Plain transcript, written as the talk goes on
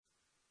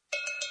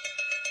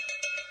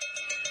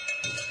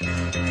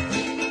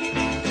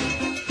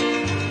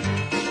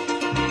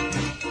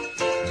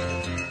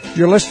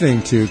You're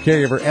listening to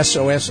Caregiver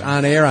SOS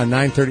on air on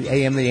 9:30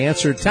 a.m. The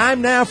Answer.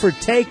 Time now for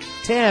Take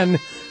 10.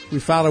 We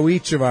follow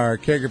each of our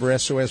Caregiver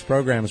SOS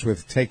programs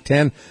with Take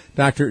 10.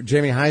 Dr.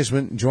 Jamie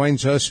Heisman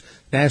joins us,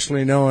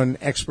 nationally known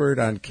expert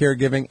on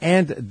caregiving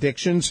and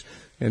addictions.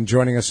 And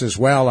joining us as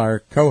well,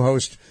 our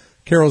co-host,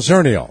 Carol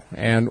Zernial.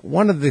 And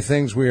one of the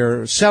things we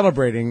are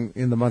celebrating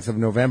in the month of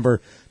November,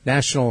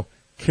 National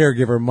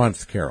Caregiver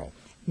Month, Carol.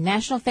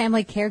 National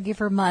Family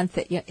Caregiver Month.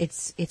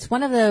 It's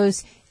one of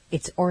those,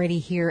 it's already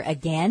here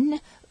again,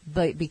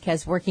 but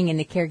because working in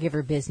the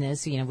caregiver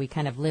business, we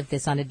kind of live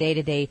this on a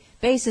day-to-day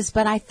basis.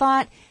 But I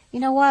thought,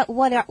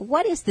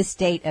 what is the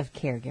state of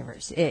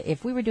caregivers?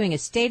 If we were doing a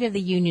State of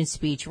the Union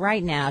speech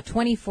right now,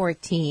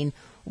 2014,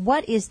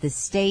 what is the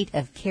state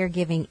of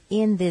caregiving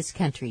in this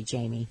country,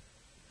 Jamie?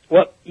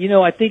 Well,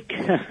 I think,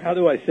 how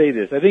do I say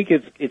this? I think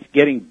it's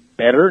getting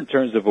better in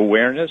terms of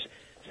awareness,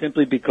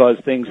 simply because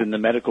things in the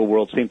medical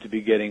world seem to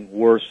be getting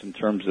worse in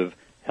terms of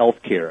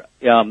health care.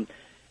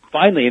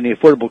 Finally, in the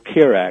Affordable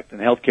Care Act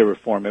and health care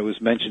reform, it was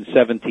mentioned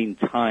 17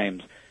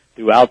 times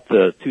throughout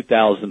the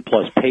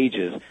 2,000-plus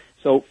pages.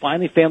 So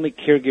finally, family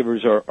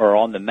caregivers are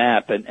on the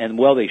map, and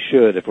well, they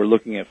should, if we're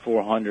looking at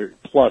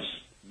 $400-plus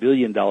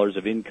billion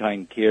of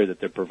in-kind care that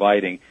they're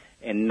providing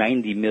and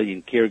 90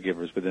 million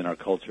caregivers within our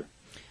culture.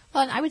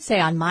 Well, I would say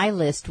on my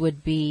list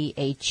would be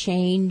a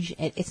change.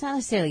 It's not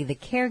necessarily the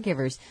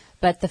caregivers,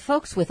 but the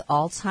folks with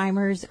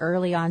Alzheimer's,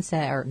 early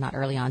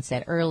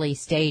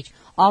stage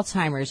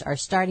Alzheimer's are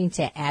starting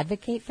to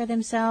advocate for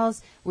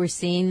themselves. We're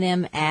seeing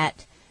them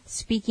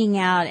speaking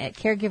out at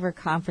caregiver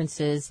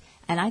conferences,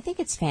 and I think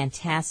it's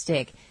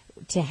fantastic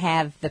to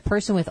have the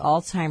person with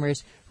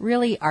Alzheimer's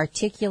really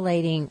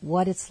articulating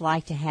what it's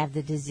like to have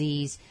the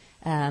disease,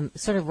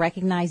 sort of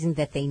recognizing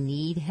that they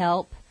need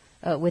help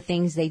with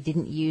things they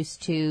didn't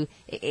used to.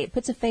 It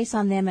puts a face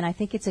on them, and I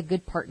think it's a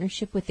good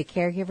partnership with the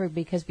caregiver,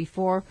 because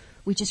before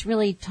we just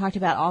really talked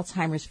about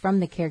Alzheimer's from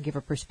the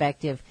caregiver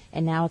perspective,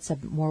 and now it's a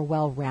more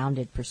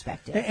well-rounded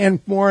perspective. And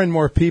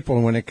more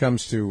people, when it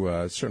comes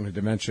to certainly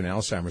dementia and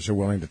Alzheimer's, are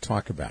willing to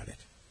talk about it.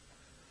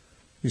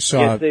 You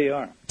saw, yes, they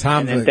are.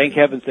 Tom, and thank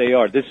heavens they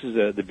are. This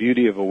is the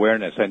beauty of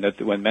awareness. I know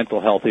that when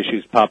mental health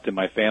issues popped in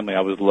my family,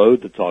 I was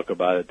loath to talk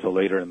about it till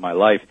later in my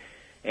life.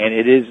 And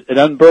it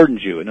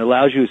unburdens you and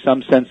allows you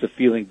some sense of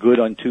feeling good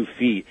on 2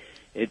 feet.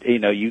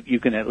 You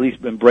can at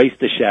least embrace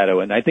the shadow.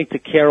 And I think to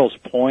Carol's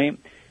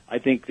point, I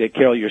think that,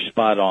 Carol, you're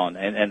spot on.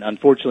 And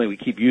unfortunately, we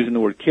keep using the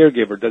word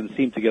caregiver. It doesn't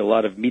seem to get a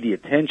lot of media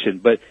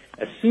attention. But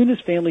as soon as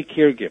family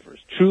caregivers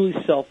truly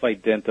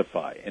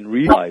self-identify and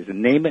realize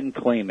and name it and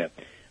claim it,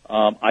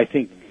 I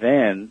think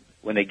then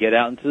when they get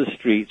out into the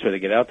streets, or they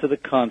get out to the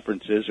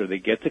conferences, or they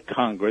get to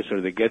Congress, or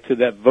they get to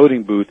that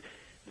voting booth,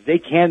 they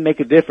can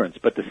make a difference.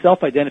 But the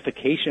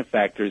self-identification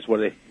factor is what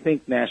I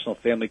think National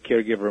Family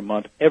Caregiver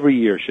Month every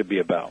year should be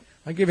about.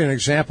 I'll give you an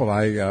example.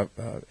 I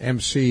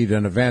emceed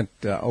an event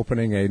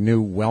opening a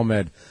new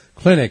WellMed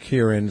clinic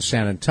here in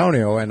San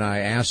Antonio, and I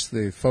asked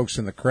the folks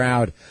in the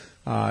crowd,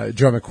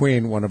 Joe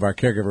McQueen, one of our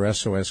Caregiver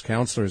SOS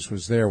counselors,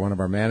 was there, one of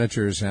our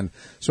managers, and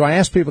so I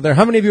asked people there,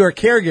 how many of you are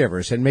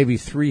caregivers? And maybe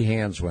 3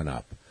 hands went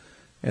up.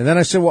 And then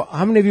I said, well,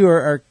 how many of you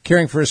are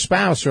caring for a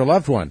spouse or a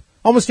loved one?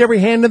 Almost every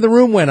hand in the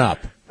room went up.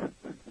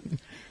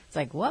 It's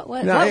like, what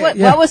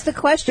was the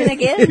question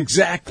again?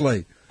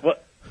 Exactly. Well,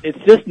 it's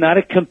just not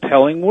a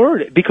compelling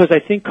word, because I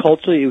think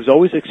culturally it was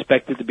always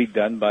expected to be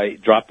done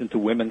dropped into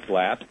women's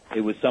laps. It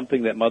was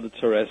something that Mother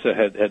Teresa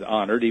had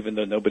honored, even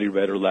though nobody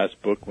read her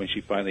last book when she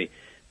finally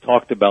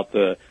talked about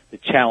the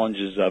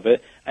challenges of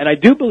it. And I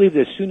do believe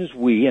that as soon as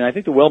we, and I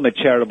think the WellMed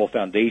Charitable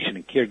Foundation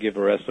and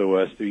Caregiver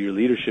SOS, through your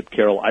leadership,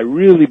 Carol, I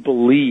really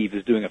believe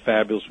is doing a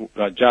fabulous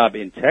job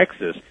in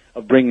Texas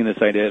of bringing this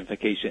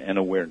identification and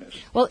awareness.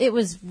 Well, it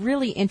was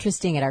really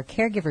interesting at our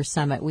Caregiver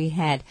Summit. We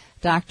had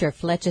Dr.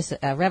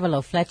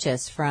 Revelo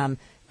Fleches from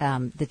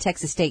the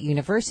Texas State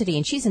University,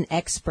 and she's an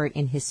expert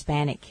in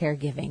Hispanic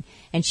caregiving.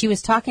 And she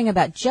was talking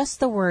about just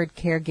the word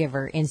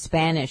caregiver in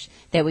Spanish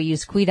that we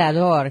use,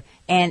 cuidador,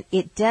 and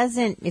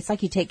it's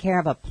like you take care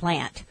of a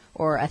plant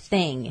or a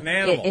thing.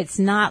 It's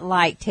not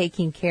like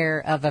taking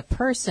care of a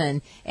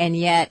person, and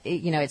yet,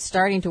 it's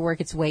starting to work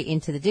its way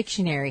into the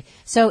dictionary.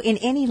 So in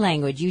any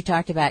language, you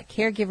talked about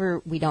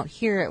caregiver, we don't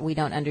hear it, we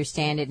don't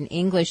understand it in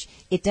English,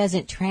 it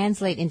doesn't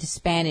translate into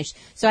Spanish.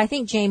 So I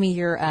think, Jamie,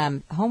 your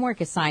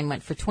homework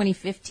assignment for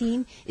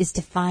 2015 is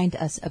to find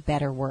us a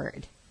better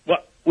word.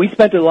 Well, we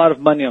spent a lot of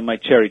money on my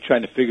charity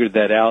trying to figure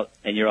that out,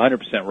 and you're 100%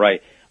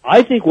 right.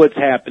 I think what's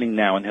happening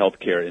now in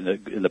healthcare,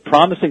 and the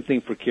promising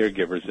thing for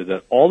caregivers, is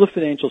that all the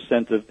financial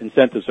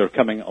incentives are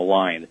coming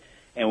aligned,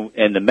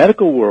 and the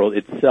medical world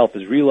itself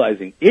is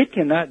realizing it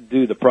cannot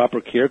do the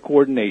proper care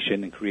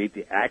coordination and create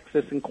the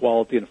access and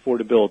quality and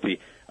affordability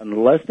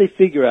unless they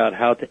figure out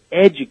how to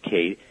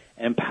educate,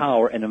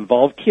 empower, and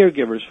involve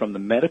caregivers from the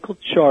medical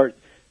chart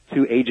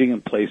to aging in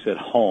place at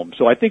home.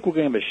 So I think we're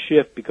going to have a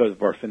shift because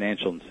of our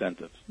financial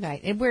incentives.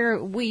 Right. And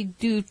we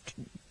do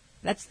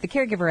that's the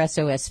Caregiver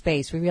SOS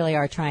space. We really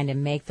are trying to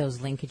make those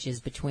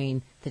linkages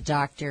between the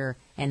doctor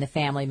and the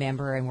family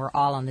member, and we're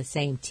all on the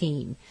same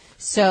team.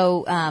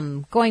 So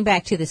going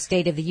back to the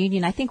State of the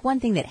Union, I think one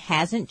thing that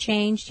hasn't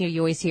changed, you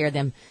always hear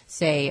them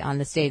say on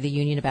the State of the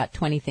Union about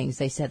 20 things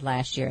they said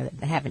last year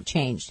that haven't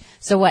changed.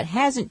 So what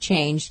hasn't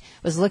changed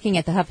was looking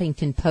at the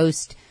Huffington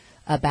Post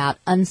about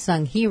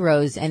unsung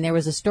heroes, and there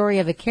was a story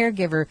of a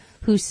caregiver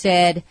who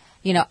said,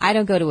 I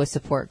don't go to a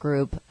support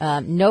group.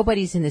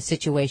 Nobody's in the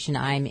situation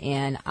I'm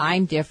in.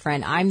 I'm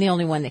different. I'm the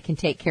only one that can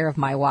take care of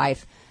my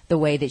wife the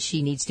way that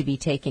she needs to be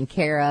taken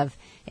care of.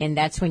 And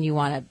that's when you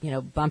want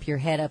to, bump your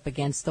head up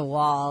against the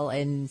wall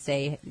and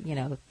say,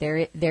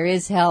 there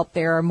is help.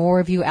 There are more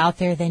of you out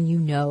there than you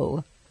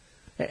know.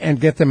 And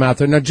get them out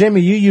there. Now,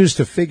 Jamie, you used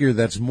a figure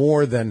that's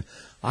more than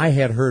I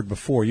had heard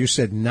before. You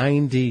said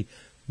 90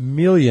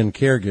 million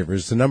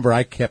caregivers. The number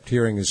I kept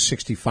hearing is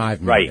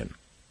 65 million. Right.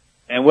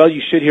 And, well,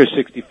 you should hear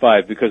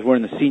 65 because we're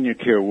in the senior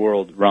care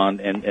world, Ron,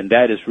 and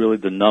that is really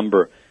the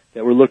number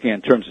that we're looking at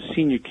in terms of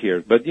senior care.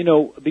 But,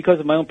 because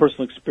of my own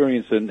personal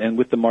experience and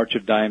with the March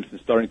of Dimes and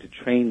starting to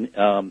train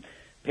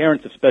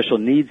parents of special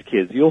needs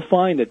kids, you'll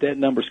find that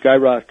number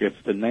skyrockets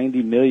to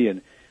 90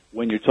 million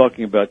when you're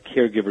talking about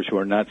caregivers who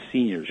are not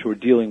seniors, who are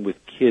dealing with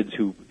kids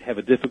who have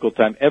a difficult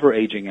time ever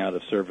aging out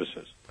of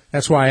services.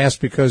 That's why I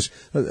asked, because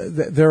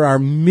there are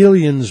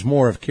millions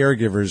more of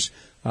caregivers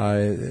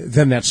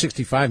than that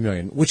 65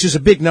 million, which is a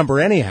big number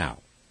anyhow.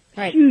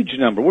 Right. Huge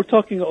number. We're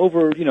talking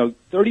over,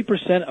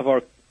 30%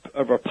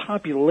 of our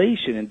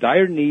population in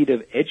dire need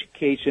of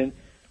education,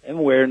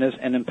 awareness,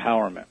 and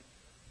empowerment.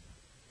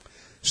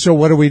 So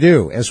what do we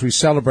do as we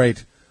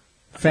celebrate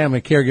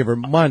Family Caregiver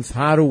Month?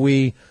 How do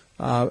we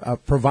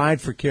provide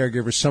for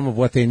caregivers some of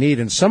what they need?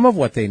 And some of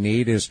what they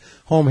need is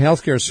home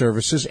health care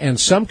services, and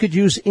some could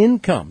use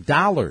income,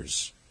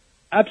 dollars.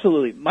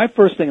 Absolutely. My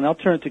first thing, and I'll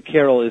turn it to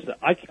Carol, is that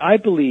I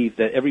believe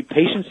that every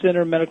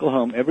patient-centered medical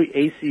home, every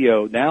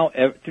ACO, now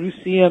through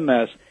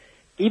CMS,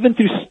 even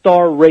through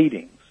star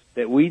ratings,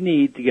 that we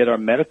need to get our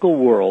medical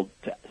world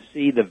to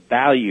see the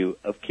value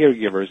of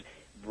caregivers,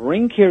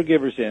 bring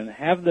caregivers in,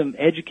 have them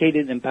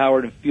educated,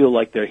 empowered, and feel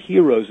like they're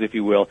heroes, if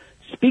you will,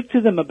 speak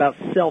to them about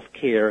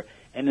self-care,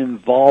 and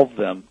involve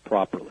them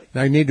properly.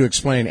 Now, you need to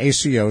explain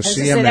ACO,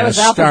 CMS, that was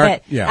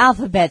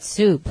alphabet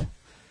soup.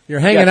 You're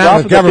hanging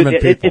out with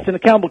government people. It's an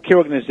accountable care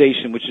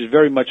organization, which is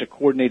very much a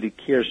coordinated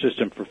care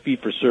system for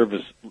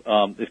fee-for-service.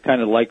 It's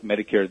kind of like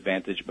Medicare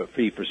Advantage, but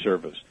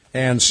fee-for-service.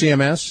 And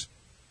CMS?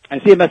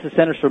 And CMS is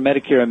Centers for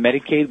Medicare and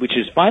Medicaid, which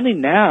is finally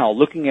now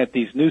looking at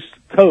these new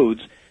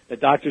codes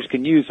that doctors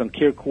can use on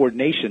care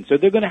coordination. So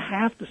they're going to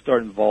have to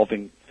start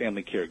involving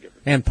family caregivers.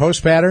 And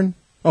post-pattern?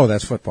 Oh,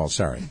 that's football.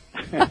 Sorry.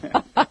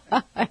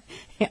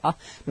 Yeah,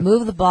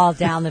 move the ball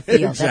down the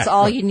field. Exactly. That's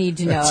all you need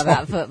to know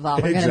about football.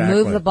 We're going to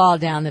move the ball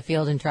down the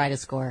field and try to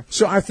score.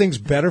 So are things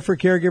better for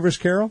caregivers,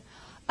 Carol?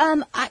 Are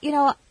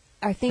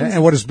things...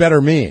 And what does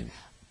better mean?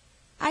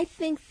 I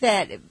think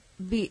that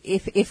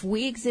if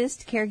we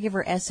exist,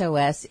 Caregiver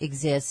SOS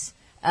exists,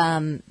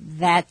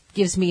 that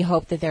gives me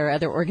hope that there are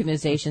other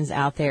organizations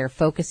out there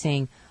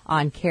focusing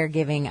on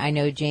caregiving. I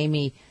know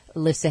Jamie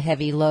lifts a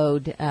heavy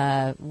load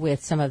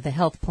with some of the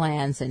health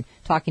plans and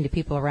talking to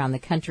people around the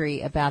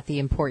country about the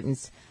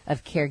importance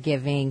of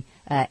caregiving.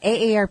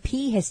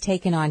 AARP has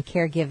taken on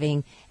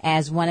caregiving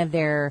as one of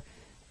their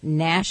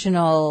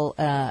national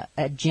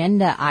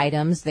agenda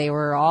items. They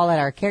were all at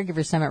our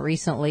Caregiver Summit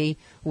recently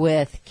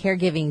with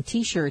caregiving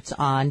T-shirts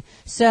on.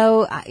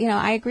 So,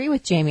 I agree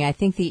with Jamie. I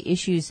think the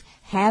issues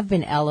have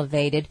been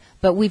elevated,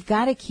 but we've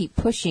got to keep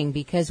pushing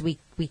because we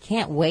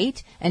can't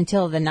wait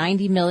until the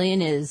 90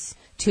 million is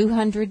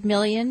 200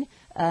 million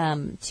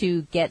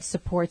to get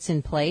supports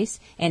in place.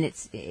 And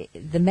it's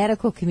the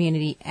medical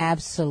community,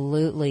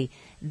 absolutely,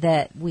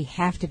 that we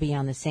have to be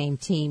on the same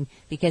team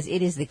because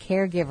it is the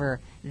caregiver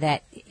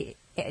that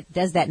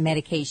does that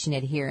medication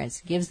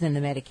adherence, gives them the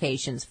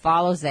medications,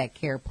 follows that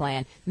care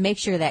plan, make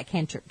sure that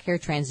care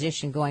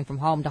transition going from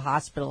home to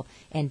hospital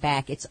and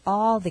back. It's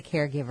all the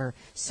caregiver.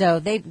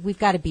 So we've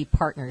got to be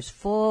partners,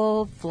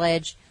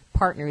 full-fledged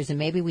partners, and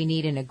maybe we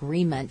need an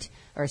agreement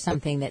or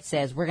something that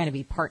says we're going to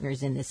be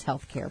partners in this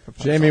health care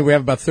proposal. Jamie, we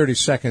have about 30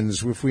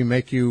 seconds. If we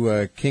make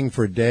you king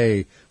for a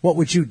day, what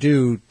would you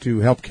do to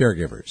help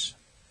caregivers?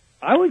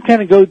 I would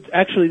kind of go,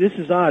 actually, this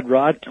is odd,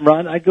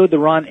 Ron, I'd go the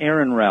Ron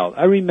Aaron route.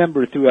 I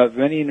remember throughout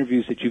many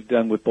interviews that you've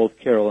done with both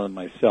Carol and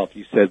myself,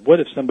 you said, what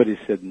if somebody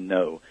said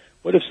no?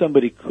 What if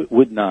somebody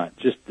would not,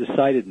 just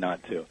decided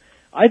not to?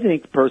 I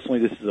think, personally,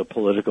 this is a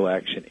political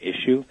action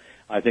issue.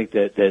 I think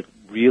that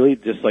really,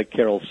 just like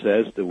Carol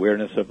says, the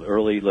awareness of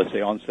early, let's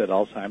say, onset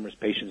Alzheimer's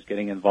patients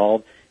getting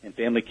involved and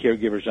family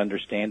caregivers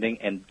understanding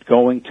and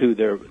going to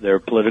their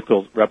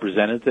political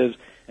representatives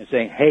and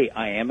saying, hey,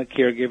 I am a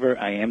caregiver,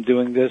 I am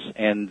doing this,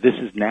 and this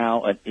is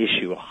now an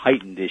issue, a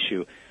heightened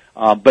issue.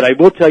 But I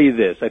will tell you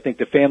this, I think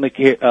the family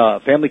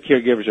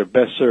caregivers are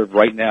best served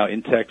right now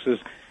in Texas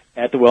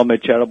at the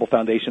WellMed Charitable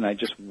Foundation. I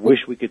just wish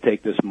we could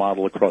take this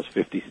model across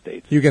 50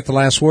 states. You get the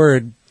last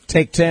word.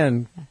 Take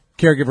 10,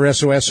 Caregiver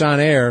SOS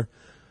on air.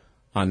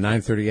 on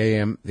 9:30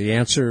 a.m. The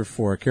Answer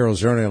for Carol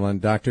Zernial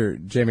and Dr.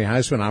 Jamie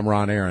Heisman. I'm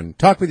Ron Aaron.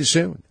 Talk with you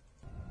soon.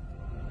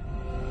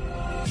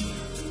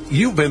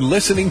 You've been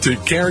listening to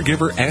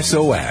Caregiver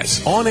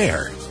SOS on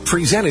air,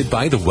 presented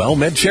by the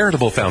WellMed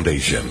Charitable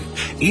Foundation.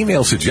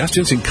 Email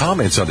suggestions and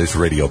comments on this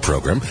radio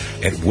program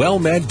at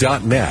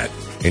wellmed.net.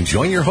 And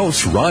join your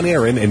hosts Ron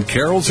Aaron and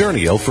Carol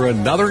Zernial for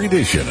another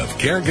edition of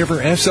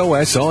Caregiver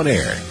SOS on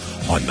air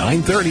on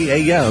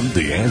 9:30 a.m.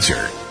 The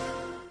Answer.